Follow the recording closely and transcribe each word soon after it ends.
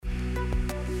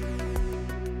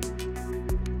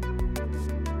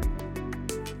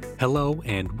Hello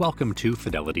and welcome to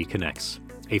Fidelity Connects,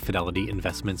 a Fidelity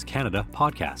Investments Canada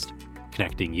podcast,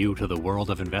 connecting you to the world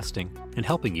of investing and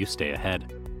helping you stay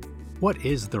ahead. What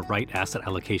is the right asset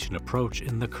allocation approach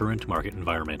in the current market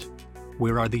environment?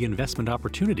 Where are the investment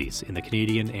opportunities in the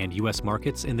Canadian and U.S.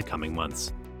 markets in the coming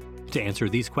months? To answer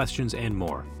these questions and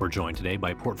more, we're joined today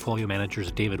by portfolio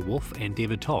managers David Wolf and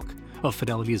David Tulk of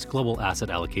Fidelity's Global Asset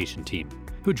Allocation team,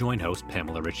 who join host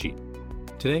Pamela Ritchie.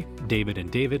 Today, David and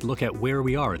David look at where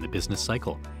we are in the business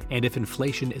cycle and if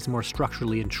inflation is more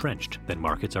structurally entrenched than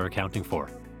markets are accounting for.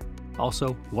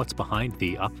 Also, what's behind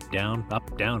the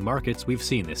up-down markets we've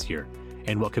seen this year,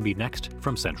 and what could be next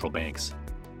from central banks.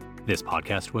 This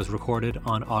podcast was recorded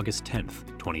on August 10th,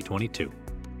 2022.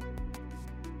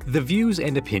 The views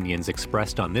and opinions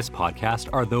expressed on this podcast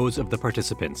are those of the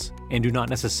participants and do not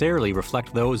necessarily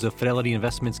reflect those of Fidelity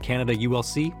Investments Canada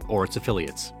ULC or its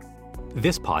affiliates.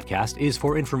 This podcast is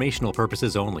for informational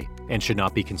purposes only and should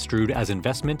not be construed as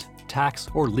investment, tax,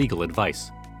 or legal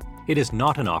advice. It is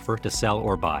not an offer to sell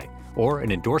or buy, or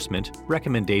an endorsement,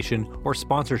 recommendation, or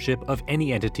sponsorship of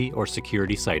any entity or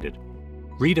security cited.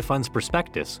 Read a fund's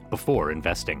prospectus before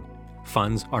investing.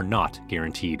 Funds are not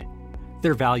guaranteed.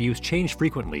 Their values change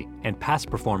frequently, and past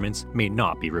performance may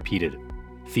not be repeated.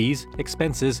 Fees,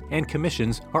 expenses, and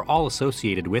commissions are all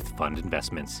associated with fund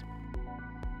investments.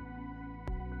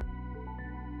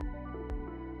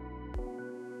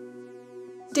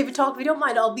 David Tulk, if you don't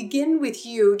mind, I'll begin with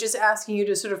you, just asking you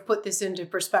to sort of put this into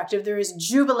perspective. There is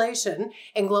jubilation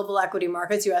in global equity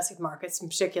markets, U.S. markets in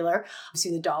particular. We've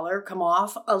seen the dollar come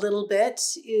off a little bit.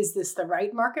 Is this the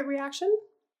right market reaction?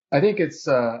 I think it's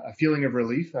a feeling of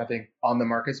relief, I think, on the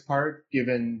market's part,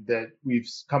 given that we've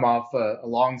come off a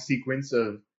long sequence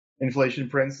of inflation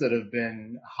prints that have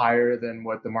been higher than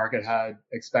what the market had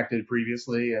expected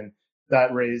previously. And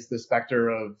that raised the specter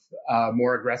of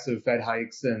more aggressive Fed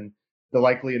hikes and the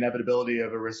likely inevitability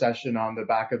of a recession on the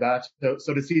back of that.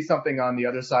 So to see something on the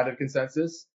other side of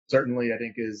consensus, certainly I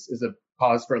think is a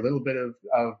cause for a little bit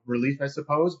of relief, I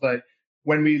suppose. But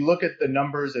when we look at the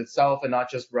numbers itself and not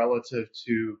just relative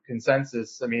to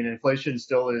consensus, I mean, inflation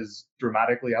still is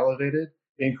dramatically elevated,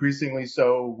 increasingly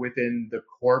so within the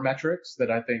core metrics that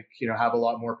I think, have a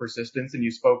lot more persistence. And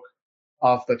you spoke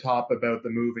off the top about the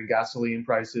move in gasoline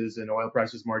prices and oil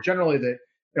prices more generally that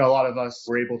a lot of us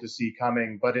were able to see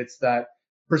coming, but it's that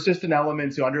persistent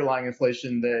element to underlying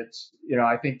inflation that,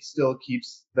 I think still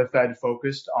keeps the Fed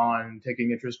focused on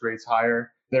taking interest rates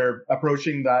higher. They're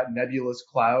approaching that nebulous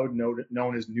cloud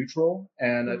known as neutral.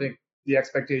 And I think the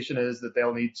expectation is that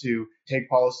they'll need to take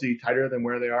policy tighter than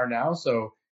where they are now. So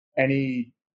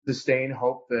any sustained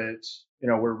hope that,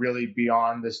 we're really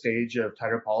beyond the stage of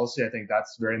tighter policy, I think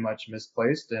that's very much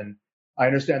misplaced. And I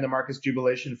understand the market's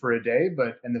jubilation for a day,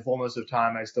 but in the fullness of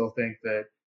time, I still think that,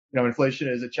 inflation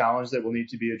is a challenge that will need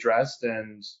to be addressed,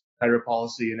 and tighter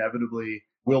policy inevitably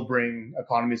will bring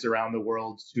economies around the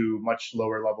world to much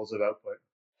lower levels of output.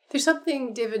 There's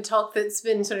something, David Tulk, that's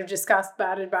been sort of discussed,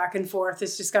 batted back and forth,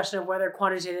 this discussion of whether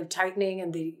quantitative tightening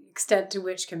and the extent to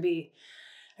which can be,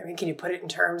 can you put it in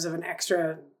terms of an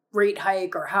extra rate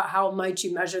hike, or how might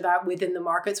you measure that within the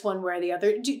markets one way or the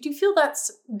other? Do you feel that's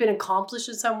been accomplished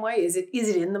in some way? Is it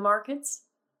in the markets?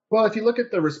 Well, if you look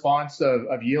at the response of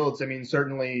yields,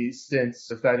 certainly since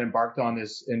the Fed embarked on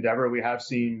this endeavor, we have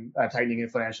seen tightening in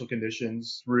financial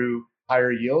conditions through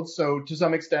higher yields. So to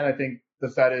some extent, I think the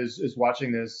Fed is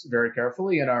watching this very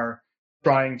carefully and are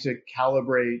trying to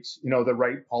calibrate, the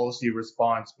right policy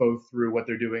response, both through what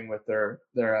they're doing with their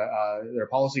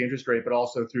policy interest rate, but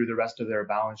also through the rest of their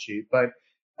balance sheet. But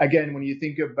again, when you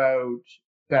think about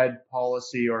Fed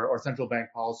policy or central bank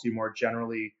policy more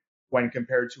generally, when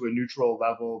compared to a neutral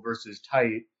level versus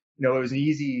tight, it was an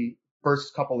easy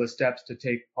first couple of steps to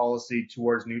take policy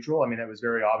towards neutral. It was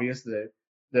very obvious that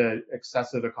the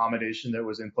excessive accommodation that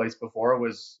was in place before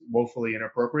was woefully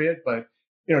inappropriate. But,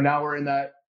 now we're in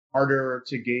that harder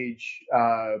to gauge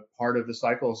part of the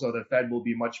cycle. So the Fed will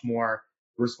be much more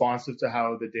responsive to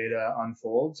how the data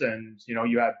unfolds. And,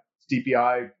 you had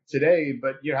CPI today,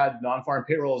 but you had non-farm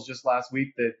payrolls just last week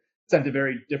that sent a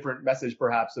very different message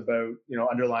perhaps about,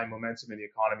 underlying momentum in the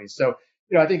economy. So,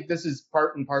 I think this is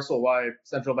part and parcel why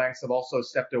central banks have also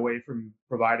stepped away from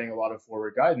providing a lot of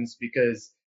forward guidance,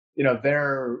 because,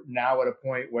 they're now at a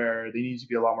point where they need to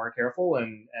be a lot more careful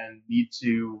and need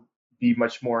to be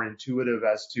much more intuitive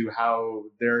as to how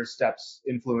their steps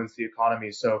influence the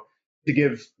economy. So to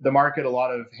give the market a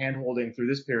lot of handholding through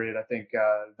this period, I think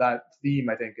that theme,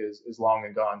 is long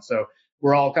and gone. So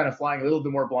we're all kind of flying a little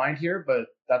bit more blind here, but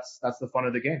that's the fun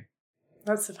of the game.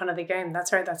 That's the fun of the game.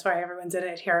 That's right. That's why everyone's in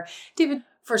it here. David,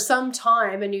 for some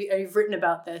time, and you've written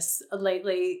about this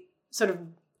lately, sort of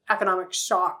economic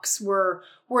shocks were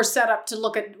set up to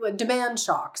look at demand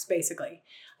shocks, basically.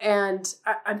 And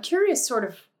I'm curious sort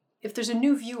of if there's a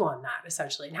new view on that,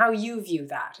 essentially, and how you view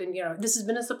that. And, this has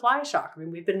been a supply shock. I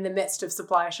mean, we've been in the midst of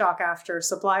supply shock after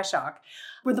supply shock.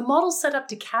 Were the models set up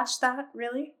to catch that,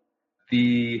 really?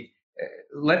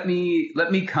 Let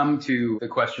me come to the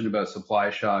question about supply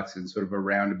shocks in sort of a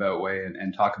roundabout way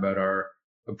and talk about our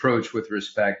approach with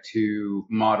respect to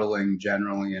modeling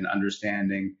generally and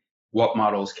understanding what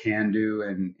models can do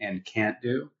and can't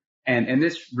do. And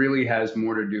this really has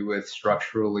more to do with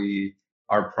structurally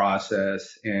our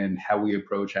process and how we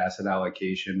approach asset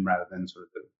allocation rather than sort of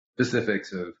the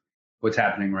specifics of what's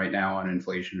happening right now on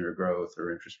inflation or growth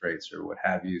or interest rates or what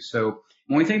have you. So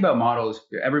when we think about models,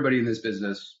 everybody in this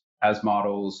business has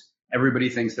models. Everybody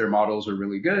thinks their models are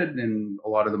really good, and a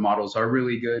lot of the models are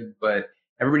really good, but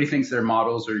everybody thinks their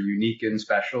models are unique and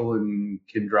special and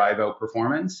can drive out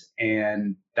performance,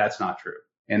 and that's not true.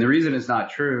 And the reason it's not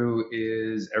true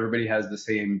is everybody has the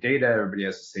same data, everybody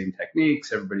has the same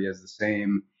techniques, everybody has the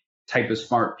same type of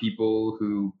smart people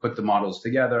who put the models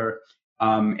together.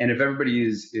 And if everybody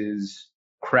is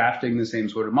crafting the same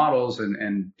sort of models,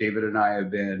 and David and I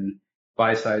have been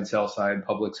buy side, sell side,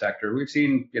 public sector, we've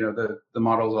seen, the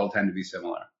models all tend to be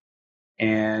similar.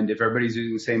 And if everybody's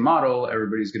using the same model,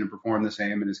 everybody's going to perform the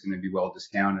same and it's going to be well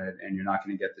discounted. And you're not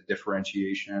going to get the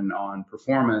differentiation on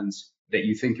performance that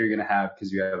you think you're going to have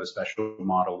because you have a special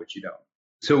model, which you don't.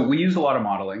 So we use a lot of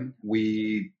modeling.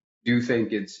 We do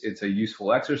think it's a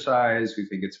useful exercise. We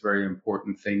think it's a very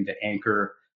important thing to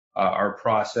anchor our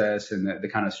process and the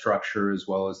kind of structure as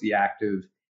well as the active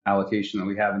allocation that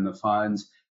we have in the funds.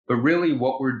 But really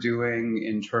what we're doing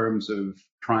in terms of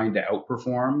trying to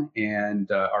outperform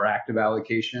and our active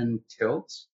allocation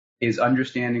tilts is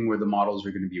understanding where the models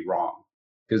are going to be wrong.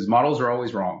 Because models are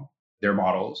always wrong. They're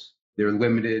models. They're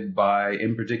limited by,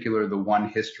 in particular, the one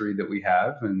history that we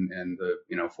have and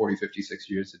the 40, 56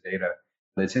 years of data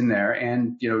that's in there.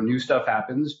 And, new stuff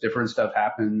happens, different stuff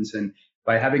happens. And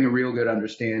by having a real good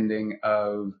understanding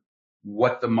of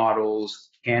what the models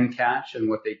can catch and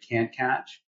what they can't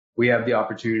catch, we have the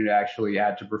opportunity to actually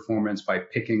add to performance by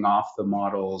picking off the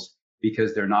models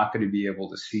because they're not going to be able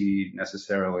to see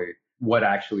necessarily what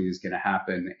actually is going to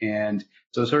happen. And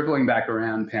so circling back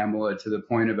around, Pamela, to the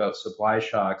point about supply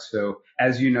shocks. So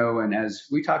as you know, and as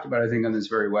we talked about, I think on this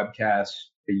very webcast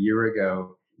a year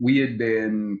ago, we had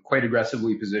been quite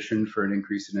aggressively positioned for an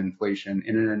increase in inflation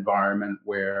in an environment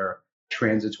where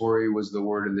transitory was the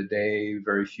word of the day.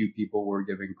 Very few people were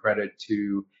giving credit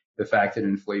to the fact that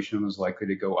inflation was likely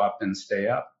to go up and stay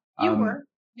up. You were.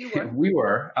 We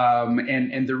were.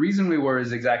 And the reason we were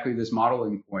is exactly this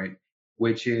modeling point,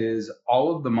 which is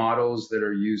all of the models that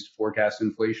are used to forecast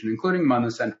inflation, including among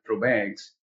the central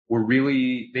banks,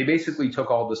 they basically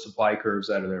took all the supply curves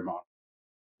out of their model.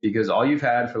 Because all you've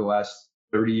had for the last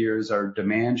 30 years are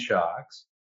demand shocks.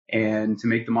 And to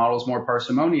make the models more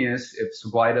parsimonious, if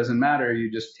supply doesn't matter,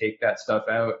 you just take that stuff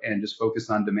out and just focus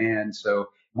on demand. So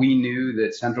we knew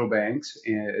that central banks,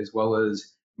 as well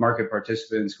as market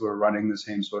participants who are running the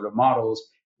same sort of models,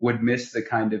 would miss the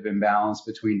kind of imbalance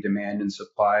between demand and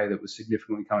supply that was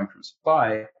significantly coming from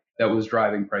supply that was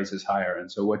driving prices higher.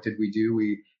 And so what did we do?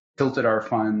 We tilted our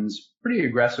funds pretty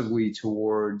aggressively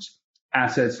towards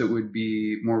assets that would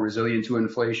be more resilient to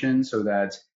inflation. So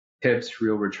that's TIPS,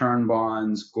 real return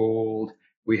bonds, gold.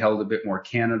 We held a bit more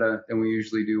Canada than we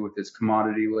usually do with its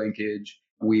commodity linkage.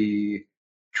 We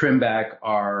trim back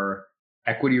our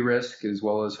equity risk as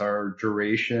well as our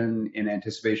duration in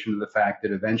anticipation of the fact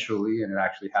that eventually, and it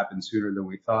actually happened sooner than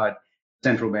we thought,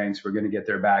 central banks were going to get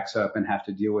their backs up and have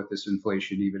to deal with this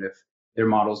inflation, even if their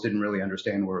models didn't really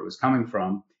understand where it was coming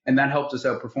from. And that helped us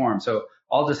outperform. So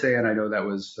all to say, and I know that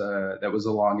was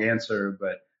a long answer,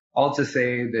 but all to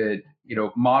say that,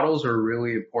 models are a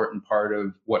really important part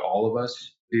of what all of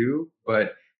us do,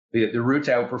 but the route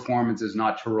to outperformance is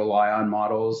not to rely on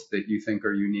models that you think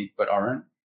are unique but aren't,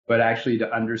 but actually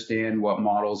to understand what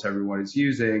models everyone is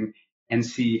using and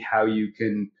see how you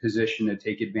can position to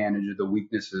take advantage of the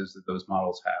weaknesses that those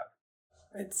models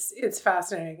have. It's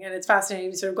fascinating. And it's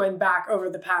fascinating sort of going back over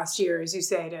the past year, as you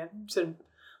say, to sort of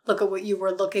look at what you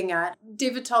were looking at.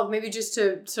 David Tolk, maybe just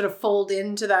to sort of fold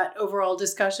into that overall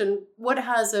discussion, what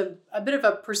has a bit of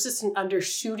a persistent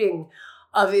undershooting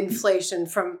of inflation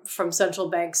from central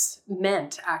banks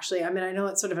meant, actually? I mean, I know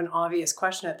it's sort of an obvious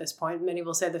question at this point. Many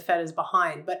will say the Fed is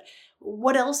behind, but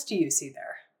what else do you see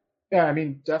there? Yeah, I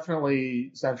mean,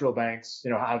 definitely central banks,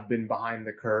 have been behind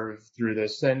the curve through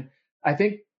this. And I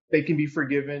think they can be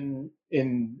forgiven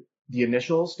in the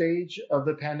initial stage of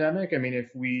the pandemic. I mean,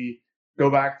 if we go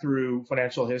back through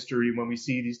financial history, when we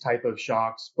see these type of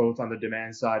shocks, both on the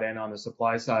demand side and on the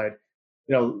supply side,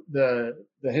 the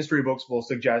history books will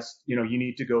suggest, you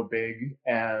need to go big.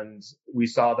 And we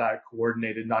saw that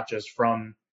coordinated not just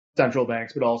from central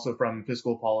banks, but also from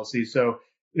fiscal policy. So,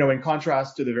 in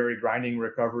contrast to the very grinding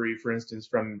recovery, for instance,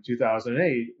 from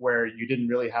 2008, where you didn't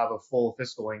really have a full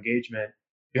fiscal engagement,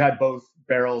 you had both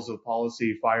barrels of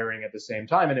policy firing at the same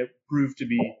time, and it proved to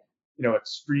be,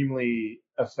 extremely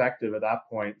effective at that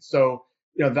point. So,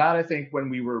 that I think when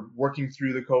we were working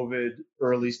through the COVID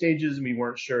early stages, and we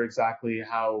weren't sure exactly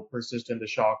how persistent the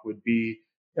shock would be,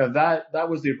 that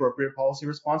was the appropriate policy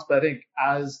response. But I think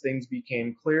as things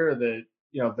became clear that,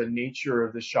 the nature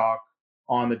of the shock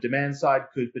on the demand side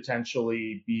could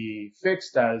potentially be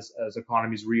fixed as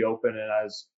economies reopen and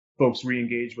as folks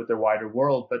re-engage with their wider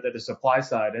world, but that the supply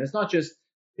side, and it's not just,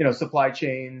 supply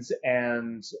chains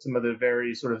and some of the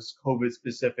very sort of COVID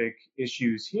specific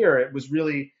issues here, it was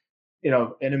really, a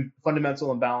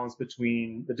fundamental imbalance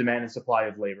between the demand and supply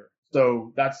of labor.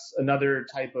 So that's another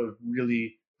type of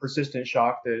really persistent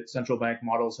shock that central bank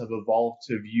models have evolved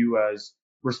to view as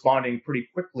responding pretty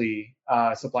quickly.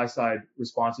 Supply side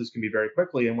responses can be very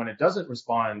quickly. And when it doesn't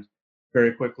respond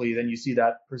very quickly, then you see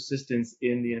that persistence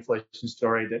in the inflation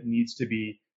story that needs to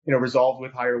be, resolved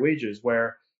with higher wages,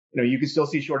 where, you can still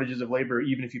see shortages of labor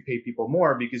even if you pay people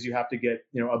more, because you have to get,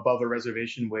 above a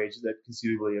reservation wage that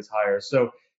conceivably is higher.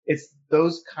 So it's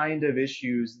those kind of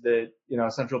issues that,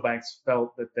 central banks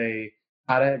felt that they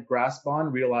had a grasp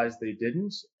on, realized they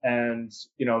didn't. And,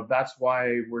 that's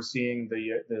why we're seeing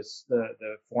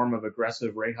the form of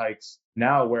aggressive rate hikes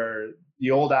now, where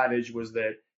the old adage was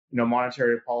that,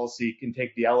 monetary policy can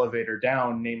take the elevator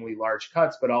down, namely large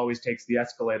cuts, but always takes the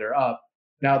escalator up.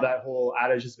 Now that whole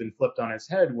adage has been flipped on its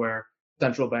head, where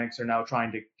central banks are now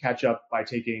trying to catch up by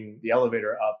taking the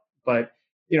elevator up. But,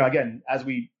 again, as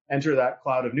we enter that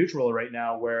cloud of neutral right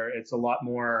now, where it's a lot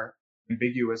more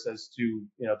ambiguous as to,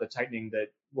 the tightening that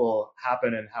will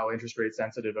happen and how interest rate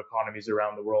sensitive economies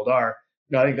around the world are,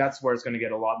 I think that's where it's going to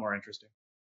get a lot more interesting.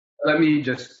 Let me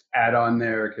just add on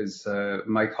there, because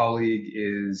my colleague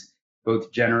is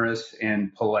both generous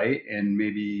and polite, and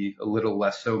maybe a little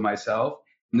less so myself.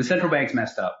 And the central banks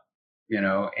messed up,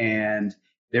 and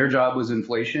their job was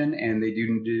inflation, and they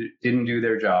didn't do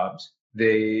their jobs.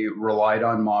 They relied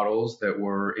on models that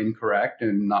were incorrect,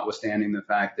 and notwithstanding the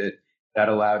fact that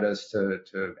allowed us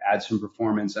to add some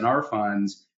performance in our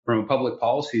funds, from a public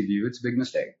policy view, it's a big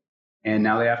mistake. And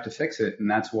now they have to fix it.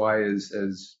 And that's why, as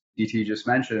DT just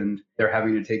mentioned, they're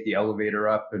having to take the elevator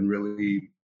up and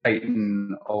really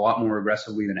tighten a lot more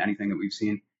aggressively than anything that we've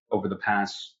seen over the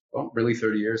past, really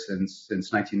 30 years since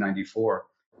 1994.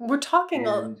 We're talking,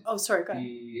 sorry, go ahead.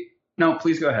 No,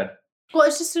 please go ahead. Well, I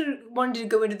just sort of wanted to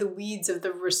go into the weeds of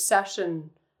the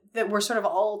recession that we're sort of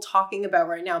all talking about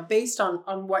right now, based on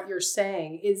what you're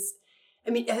saying.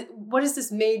 What has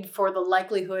this made for the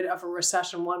likelihood of a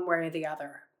recession one way or the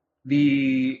other?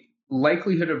 The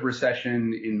likelihood of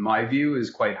recession, in my view, is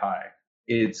quite high.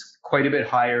 It's quite a bit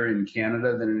higher in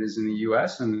Canada than it is in the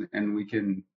US, and we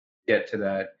can get to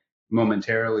that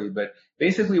momentarily. But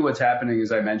basically what's happening,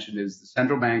 as I mentioned, is the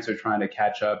central banks are trying to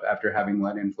catch up after having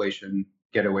let inflation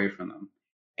get away from them.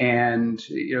 And,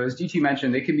 as DT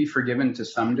mentioned, they can be forgiven to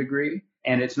some degree.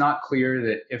 And it's not clear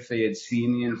that if they had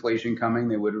seen the inflation coming,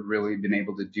 they would have really been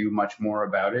able to do much more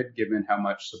about it, given how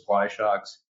much supply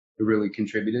shocks really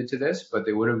contributed to this. But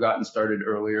they would have gotten started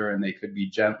earlier, and they could be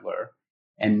gentler.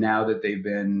 And now that they've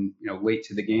been, late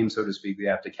to the game, so to speak, they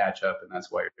have to catch up. And that's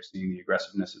why you're seeing the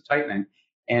aggressiveness of tightening.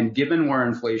 And given where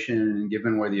inflation and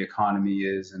given where the economy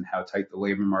is and how tight the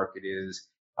labor market is,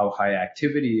 how high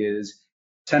activity is,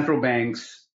 central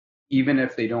banks, even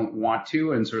if they don't want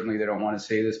to, and certainly they don't want to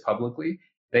say this publicly,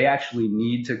 they actually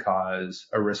need to cause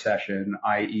a recession,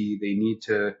 i.e. they need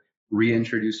to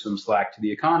reintroduce some slack to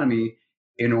the economy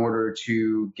in order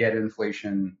to get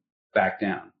inflation back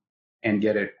down and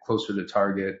get it closer to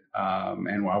target.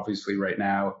 And obviously right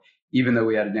now, even though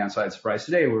we had a downside surprise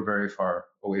today, we're very far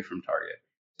away from target.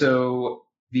 So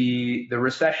the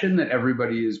recession that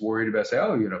everybody is worried about, say,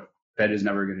 Fed is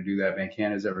never going to do that, Bank of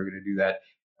Canada is never going to do that.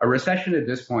 A recession at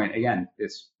this point, again,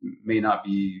 this may not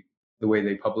be the way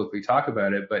they publicly talk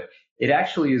about it, but it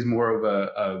actually is more of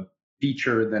a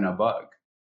feature than a bug,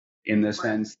 in the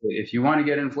sense that if you want to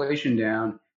get inflation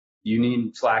down, you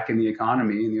need slack in the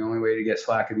economy. And the only way to get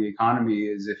slack in the economy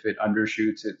is if it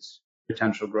undershoots its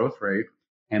potential growth rate.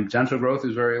 And potential growth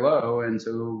is very low. And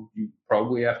so you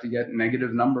probably have to get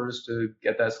negative numbers to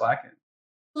get that slack in.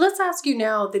 Let's ask you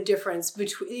now the difference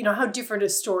between, how different a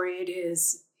story it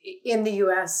is in the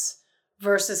US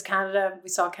versus Canada. We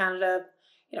saw Canada,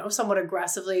 somewhat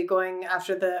aggressively going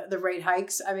after the rate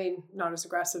hikes. I mean, not as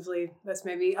aggressively as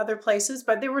maybe other places,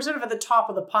 but they were sort of at the top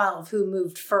of the pile of who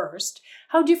moved first.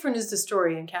 How different is the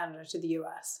story in Canada to the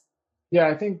US? Yeah,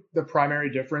 I think the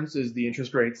primary difference is the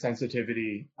interest rate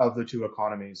sensitivity of the two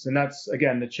economies. And that's,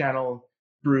 again, the channel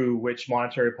through which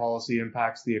monetary policy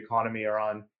impacts the economy are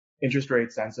on interest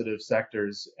rate sensitive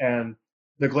sectors. And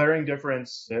the glaring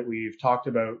difference that we've talked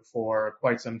about for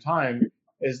quite some time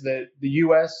is that the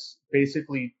US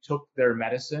basically took their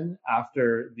medicine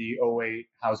after the '08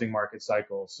 housing market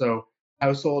cycle. So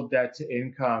household debt to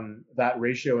income, that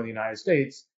ratio in the United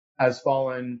States has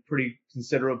fallen pretty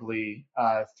considerably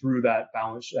through that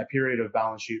period of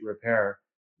balance sheet repair.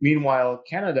 Meanwhile,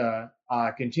 Canada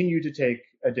continued to take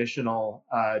additional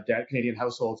debt. Canadian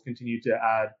households continued to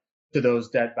add to those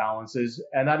debt balances,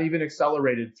 and that even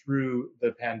accelerated through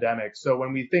the pandemic. So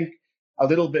when we think a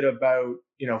little bit about,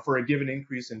 for a given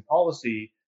increase in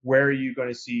policy, where are you going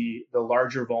to see the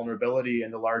larger vulnerability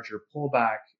and the larger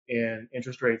pullback in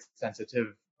interest rate sensitive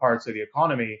parts of the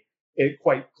economy? It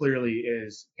quite clearly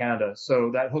is Canada.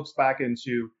 So that hooks back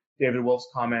into David Wolf's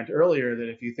comment earlier that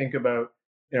if you think about,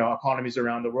 economies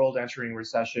around the world entering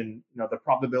recession, the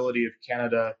probability of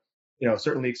Canada,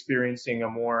 certainly experiencing a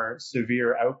more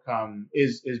severe outcome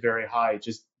is very high,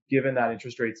 just given that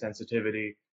interest rate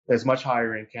sensitivity is much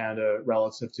higher in Canada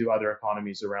relative to other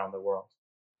economies around the world.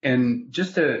 And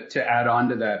just to add on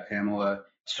to that, Pamela,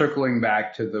 circling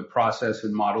back to the process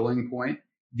and modeling point,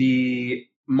 the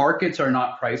markets are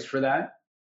not priced for that.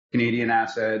 Canadian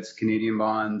assets, Canadian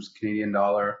bonds, Canadian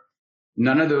dollar,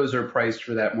 none of those are priced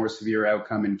for that more severe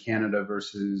outcome in Canada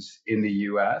versus in the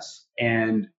US.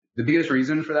 And the biggest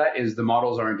reason for that is the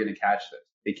models aren't going to catch this.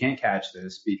 They can't catch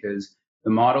this because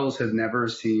the models have never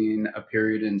seen a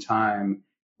period in time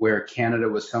where Canada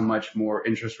was so much more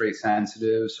interest rate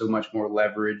sensitive, so much more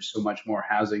leveraged, so much more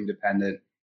housing dependent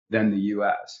than the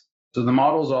US. So the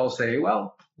models all say,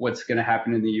 well, what's going to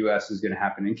happen in the US is going to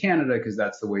happen in Canada because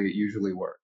that's the way it usually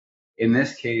works. In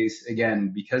this case,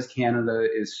 again, because Canada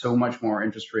is so much more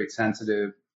interest rate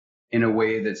sensitive in a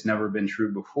way that's never been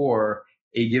true before,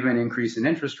 a given increase in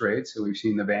interest rates, so we've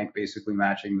seen the bank basically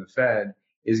matching the Fed,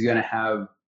 is going to have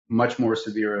much more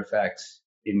severe effects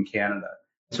in Canada.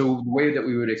 So the way that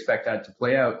we would expect that to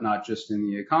play out, not just in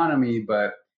the economy,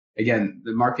 but again,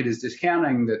 the market is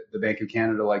discounting that the Bank of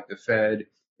Canada, like the Fed,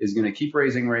 is going to keep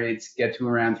raising rates, get to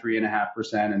around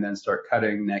 3.5%, and then start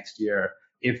cutting next year.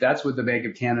 If that's what the Bank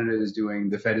of Canada is doing,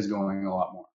 the Fed is going a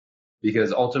lot more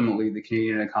because ultimately the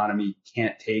Canadian economy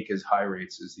can't take as high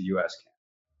rates as the US can.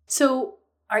 So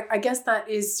I guess that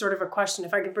is sort of a question.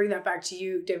 If I could bring that back to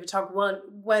you, David Talk,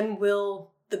 when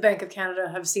will the Bank of Canada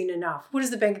have seen enough? What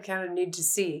does the Bank of Canada need to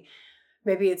see?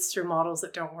 Maybe it's through models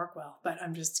that don't work well, but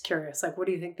I'm just curious. What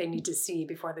do you think they need to see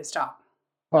before they stop?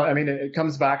 Well, I mean, it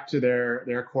comes back to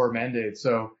their core mandate.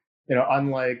 So,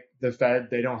 unlike the Fed,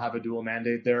 they don't have a dual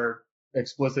mandate. Their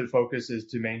explicit focus is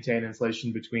to maintain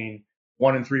inflation between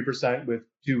 1% and 3%, with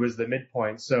 2 as the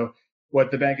midpoint. So what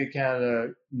the Bank of Canada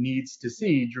needs to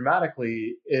see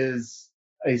dramatically is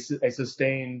a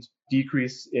sustained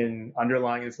decrease in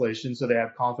underlying inflation. So they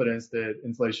have confidence that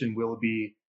inflation will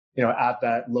be, at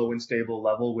that low and stable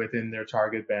level within their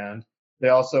target band. They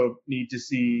also need to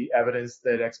see evidence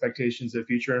that expectations of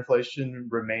future inflation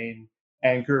remain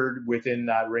anchored within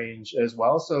that range as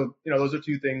well. So, those are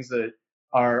two things that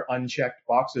are unchecked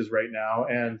boxes right now.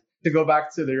 And to go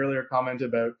back to the earlier comment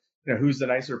about, who's the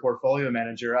nicer portfolio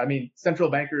manager, I mean, central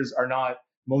bankers are not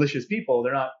malicious people.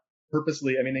 They're not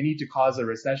purposely, they need to cause a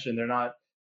recession. They're not,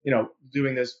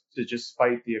 doing this to just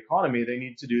fight the economy. They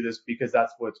need to do this because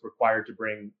that's what's required to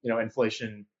bring,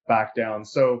 inflation back down.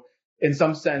 So in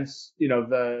some sense,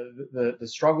 the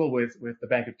struggle with the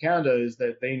Bank of Canada is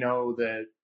that they know that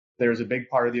there's a big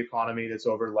part of the economy that's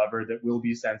over levered that will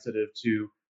be sensitive to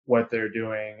what they're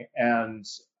doing. And,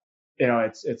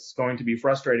 it's going to be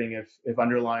frustrating if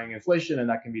underlying inflation, and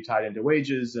that can be tied into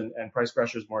wages and price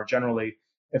pressures more generally,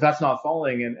 if that's not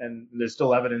falling and there's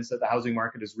still evidence that the housing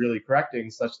market is really correcting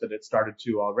such that it started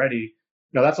to already,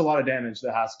 that's a lot of damage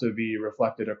that has to be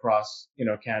reflected across,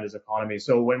 Canada's economy.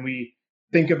 So when we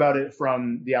think about it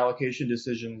from the allocation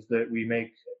decisions that we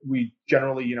make, we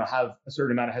generally, have a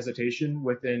certain amount of hesitation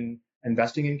within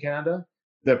investing in Canada.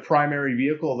 The primary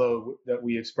vehicle, though, that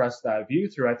we express that view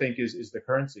through, I think, is the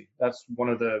currency. That's one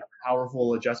of the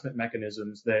powerful adjustment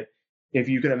mechanisms that if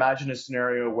you can imagine a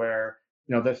scenario where,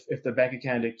 if the Bank of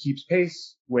Canada keeps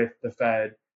pace with the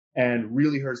Fed and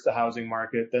really hurts the housing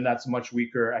market, then that's much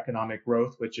weaker economic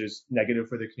growth, which is negative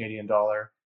for the Canadian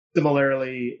dollar.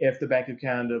 Similarly, if the Bank of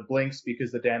Canada blinks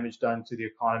because the damage done to the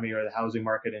economy or the housing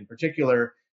market in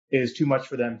particular is too much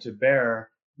for them to bear,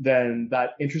 then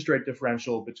that interest rate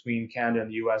differential between Canada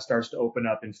and the US starts to open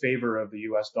up in favor of the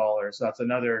US dollar. So that's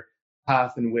another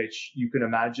path in which you can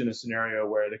imagine a scenario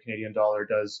where the Canadian dollar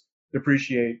does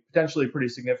depreciate potentially pretty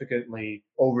significantly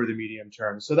over the medium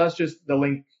term. So that's just the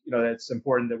link, that's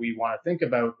important that we want to think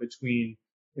about between,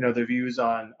 the views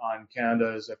on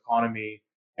Canada's economy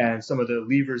and some of the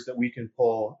levers that we can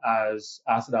pull as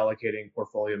asset allocating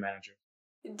portfolio managers.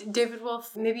 David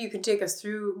Wolf, maybe you could take us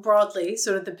through broadly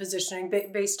sort of the positioning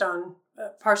based on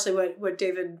partially what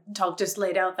David Tulk just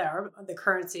laid out there, the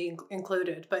currency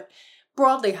included. But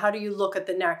broadly, how do you look at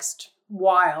the next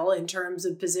while in terms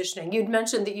of positioning? You'd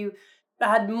mentioned that you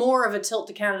had more of a tilt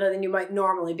to Canada than you might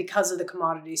normally because of the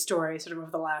commodity story sort of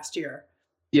over the last year.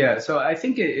 Yeah, so I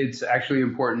think it's actually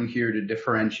important here to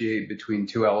differentiate between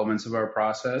two elements of our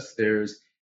process. There's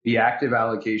the active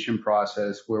allocation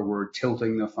process where we're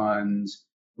tilting the funds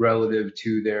relative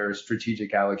to their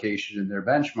strategic allocation and their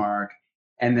benchmark.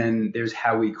 And then there's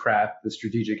how we craft the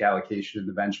strategic allocation of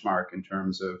the benchmark in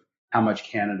terms of how much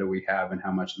Canada we have and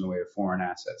how much in the way of foreign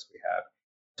assets we have.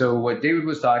 So what David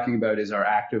was talking about is our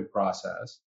active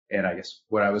process. And I guess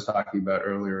what I was talking about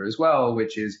earlier as well,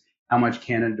 which is how much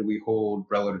Canada do we hold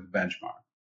relative to benchmark.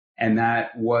 And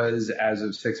that was, as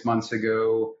of 6 months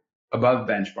ago, above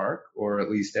benchmark, or at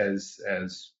least as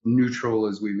neutral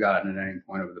as we've gotten at any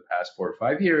point over the past 4 or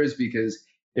 5 years, because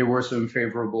there were some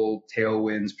favorable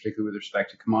tailwinds, particularly with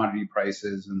respect to commodity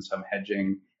prices and some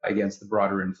hedging against the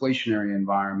broader inflationary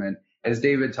environment. As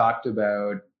David talked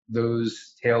about,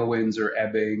 those tailwinds are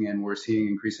ebbing and we're seeing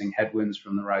increasing headwinds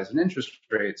from the rise in interest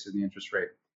rates and the interest rate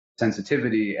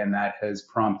sensitivity, and that has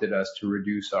prompted us to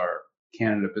reduce our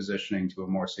Canada positioning to a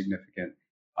more significant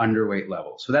underweight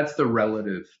level. So that's the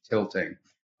relative tilting.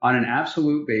 On an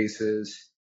absolute basis,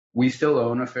 we still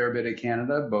own a fair bit of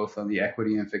Canada, both on the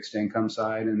equity and fixed income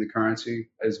side and the currency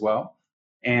as well.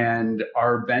 And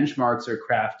our benchmarks are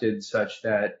crafted such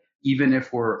that even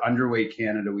if we're underweight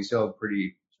Canada, we still have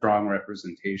pretty strong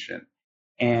representation.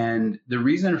 And the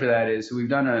reason for that is we've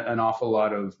done an awful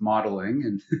lot of modeling,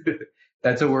 and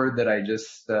that's a word that I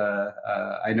just,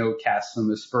 I know cast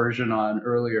some aspersion on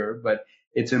earlier, but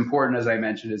it's important, as I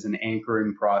mentioned, as an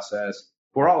anchoring process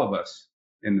for all of us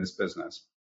in this business.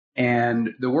 And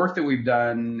the work that we've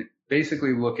done,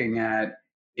 basically looking at,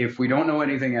 if we don't know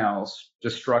anything else,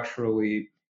 just structurally,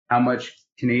 how much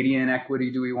Canadian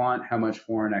equity do we want? How much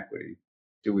foreign equity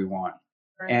do we want?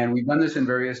 Right. And we've done this in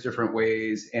various different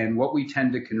ways. And what we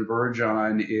tend to converge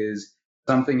on is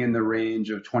something in the range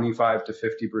of 25 to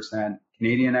 50%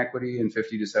 Canadian equity and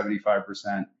 50 to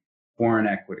 75% foreign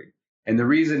equity. And the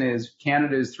reason is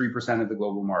Canada is 3% of the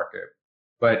global market.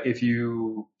 But if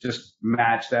you just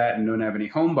match that and don't have any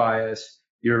home bias,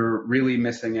 you're really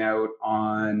missing out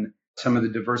on some of the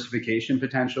diversification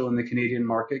potential in the Canadian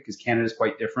market, because Canada is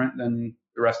quite different than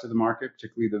the rest of the market,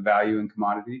 particularly the value and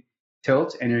commodity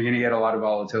tilt, and you're going to get a lot of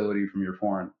volatility from your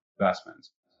foreign investments.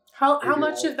 How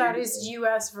much of that is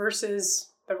U.S.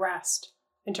 versus the rest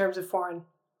in terms of foreign?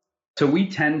 So we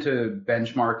tend to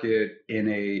benchmark it in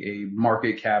a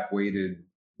market cap weighted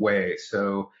way.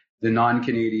 So the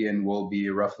non-Canadian will be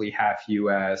roughly half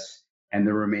U.S. and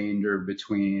the remainder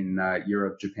between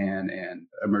Europe, Japan, and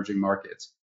emerging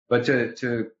markets. But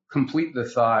to complete the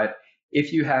thought,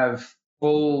 if you have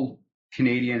full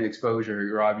Canadian exposure,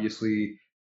 you're obviously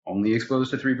only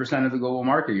exposed to 3% of the global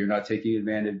market. You're not taking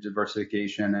advantage of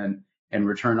diversification and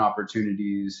return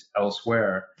opportunities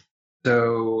elsewhere.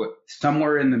 So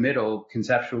somewhere in the middle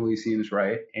conceptually seems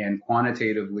right. And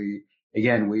quantitatively,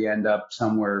 again, we end up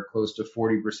somewhere close to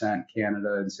 40%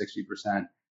 Canada and 60%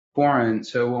 foreign.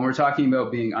 So when we're talking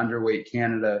about being underweight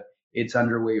Canada, it's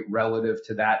underweight relative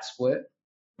to that split.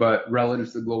 But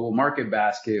relative to the global market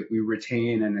basket, we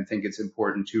retain, and I think it's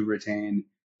important to retain,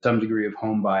 some degree of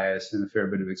home bias and a fair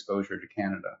bit of exposure to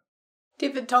Canada.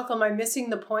 David Tulk, am I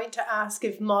missing the point to ask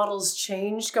if models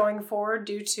change going forward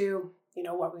due to,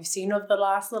 what we've seen over the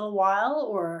last little while?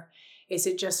 Or is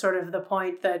it just sort of the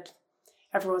point that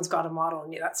everyone's got a model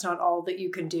and that's not all that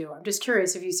you can do? I'm just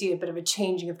curious if you see a bit of a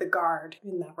changing of the guard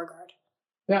in that regard.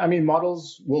 Yeah, I mean,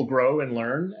 models will grow and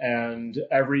learn, and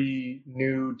every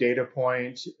new data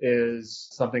point is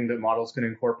something that models can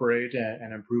incorporate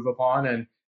and improve upon. And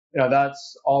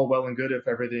that's all well and good if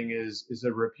everything is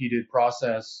a repeated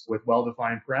process with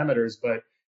well-defined parameters. But,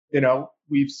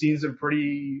 we've seen some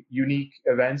pretty unique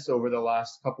events over the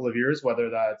last couple of years, whether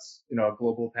that's, a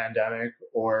global pandemic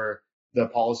or the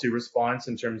policy response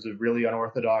in terms of really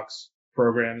unorthodox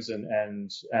programs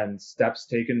and steps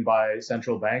taken by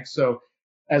central banks. So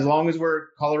as long as we're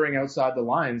coloring outside the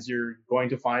lines, you're going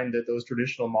to find that those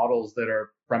traditional models that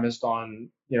are premised on,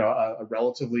 a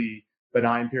relatively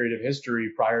benign period of history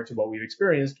prior to what we've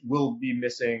experienced, we'll be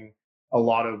missing a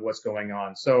lot of what's going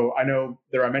on. So I know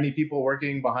there are many people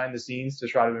working behind the scenes to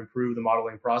try to improve the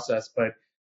modeling process, but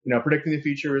predicting the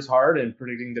future is hard, and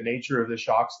predicting the nature of the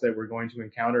shocks that we're going to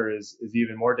encounter is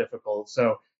even more difficult.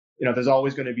 So, there's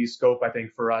always going to be scope, I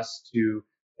think, for us to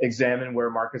examine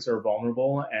where markets are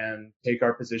vulnerable and take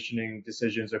our positioning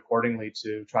decisions accordingly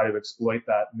to try to exploit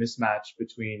that mismatch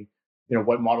between,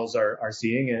 what models are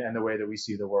seeing and the way that we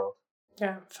see the world.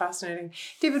 Yeah, fascinating.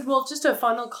 David Wolf, just a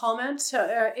final comment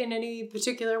in any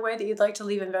particular way that you'd like to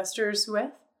leave investors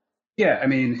with? Yeah, I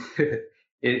mean,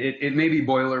 it may be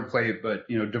boilerplate, but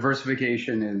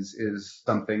diversification is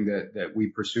something that we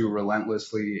pursue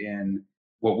relentlessly in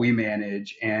what we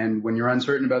manage. And when you're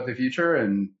uncertain about the future,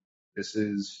 and this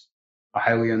is a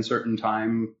highly uncertain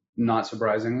time, not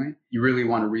surprisingly, you really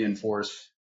want to reinforce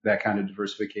that kind of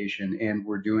diversification, and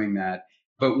we're doing that.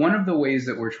 But one of the ways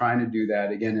that we're trying to do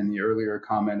that, again, in the earlier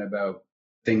comment about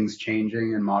things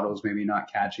changing and models maybe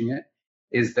not catching it,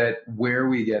 is that where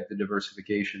we get the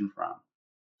diversification from.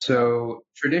 So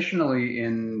traditionally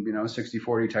in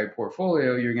 60-40 type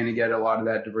portfolio, you're going to get a lot of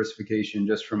that diversification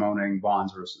just from owning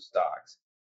bonds versus stocks.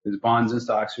 Because bonds and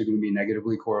stocks are going to be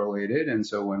negatively correlated. And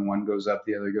so when one goes up,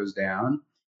 the other goes down.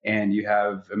 And you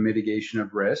have a mitigation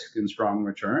of risk and strong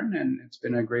return. And it's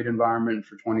been a great environment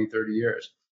for 20, 30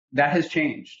 years. That has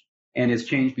changed. And it's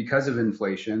changed because of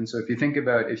inflation. So if you think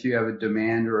about if you have a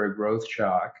demand or a growth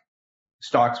shock,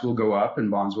 stocks will go up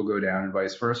and bonds will go down and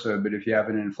vice versa. But if you have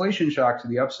an inflation shock to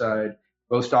the upside,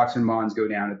 both stocks and bonds go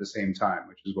down at the same time,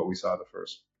 which is what we saw the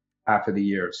first half of the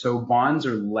year. So bonds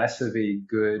are less of a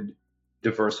good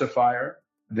diversifier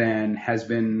than has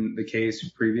been the case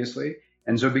previously.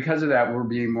 And so because of that, we're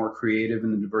being more creative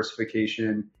in the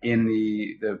diversification in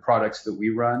the products that we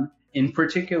run. In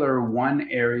particular, one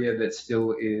area that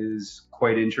still is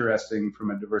quite interesting from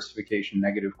a diversification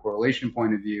negative correlation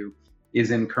point of view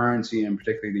is in currency, and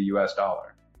particularly the US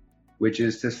dollar, which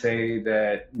is to say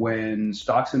that when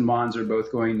stocks and bonds are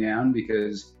both going down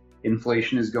because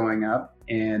inflation is going up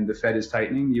and the Fed is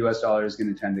tightening, the US dollar is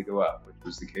going to tend to go up, which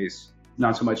was the case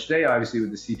not so much today, obviously,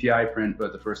 with the CPI print,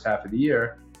 but the first half of the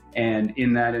year. And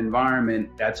in that environment,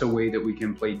 that's a way that we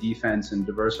can play defense and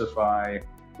diversify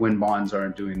when bonds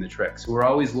aren't doing the trick. So we're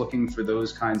always looking for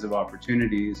those kinds of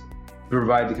opportunities to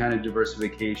provide the kind of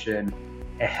diversification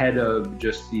ahead of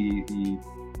just and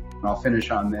I'll finish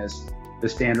on this, the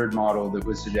standard model that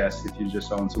would suggest if you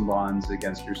just own some bonds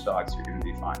against your stocks, you're going to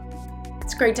be fine.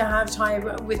 It's great to have time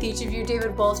with each of you.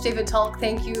 David Wolf, David Tulk,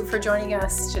 thank you for joining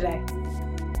us today.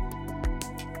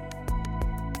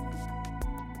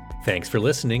 Thanks for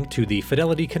listening to the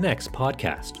Fidelity Connects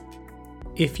podcast.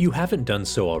 If you haven't done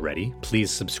so already,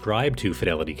 please subscribe to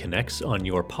Fidelity Connects on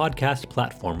your podcast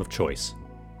platform of choice.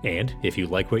 And if you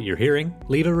like what you're hearing,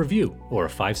 leave a review or a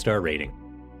 5-star rating.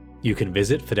 You can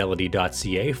visit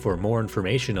fidelity.ca for more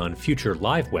information on future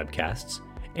live webcasts,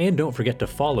 and don't forget to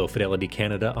follow Fidelity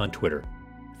Canada on Twitter.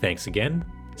 Thanks again.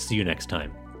 See you next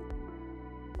time.